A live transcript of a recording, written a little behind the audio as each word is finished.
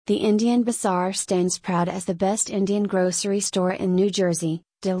The Indian Bazaar stands proud as the best Indian grocery store in New Jersey,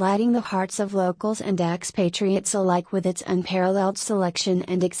 delighting the hearts of locals and expatriates alike with its unparalleled selection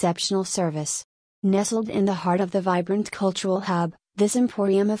and exceptional service. Nestled in the heart of the vibrant cultural hub, this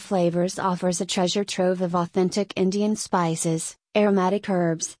emporium of flavors offers a treasure trove of authentic Indian spices, aromatic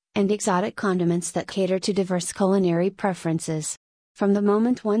herbs, and exotic condiments that cater to diverse culinary preferences. From the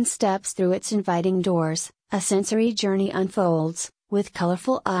moment one steps through its inviting doors, a sensory journey unfolds, with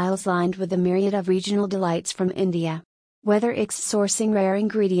colorful aisles lined with a myriad of regional delights from India. Whether it's sourcing rare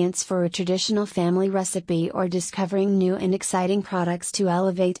ingredients for a traditional family recipe or discovering new and exciting products to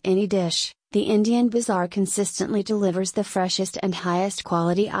elevate any dish, the Indian Bazaar consistently delivers the freshest and highest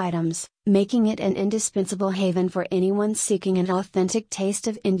quality items, making it an indispensable haven for anyone seeking an authentic taste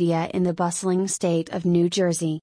of India in the bustling state of New Jersey.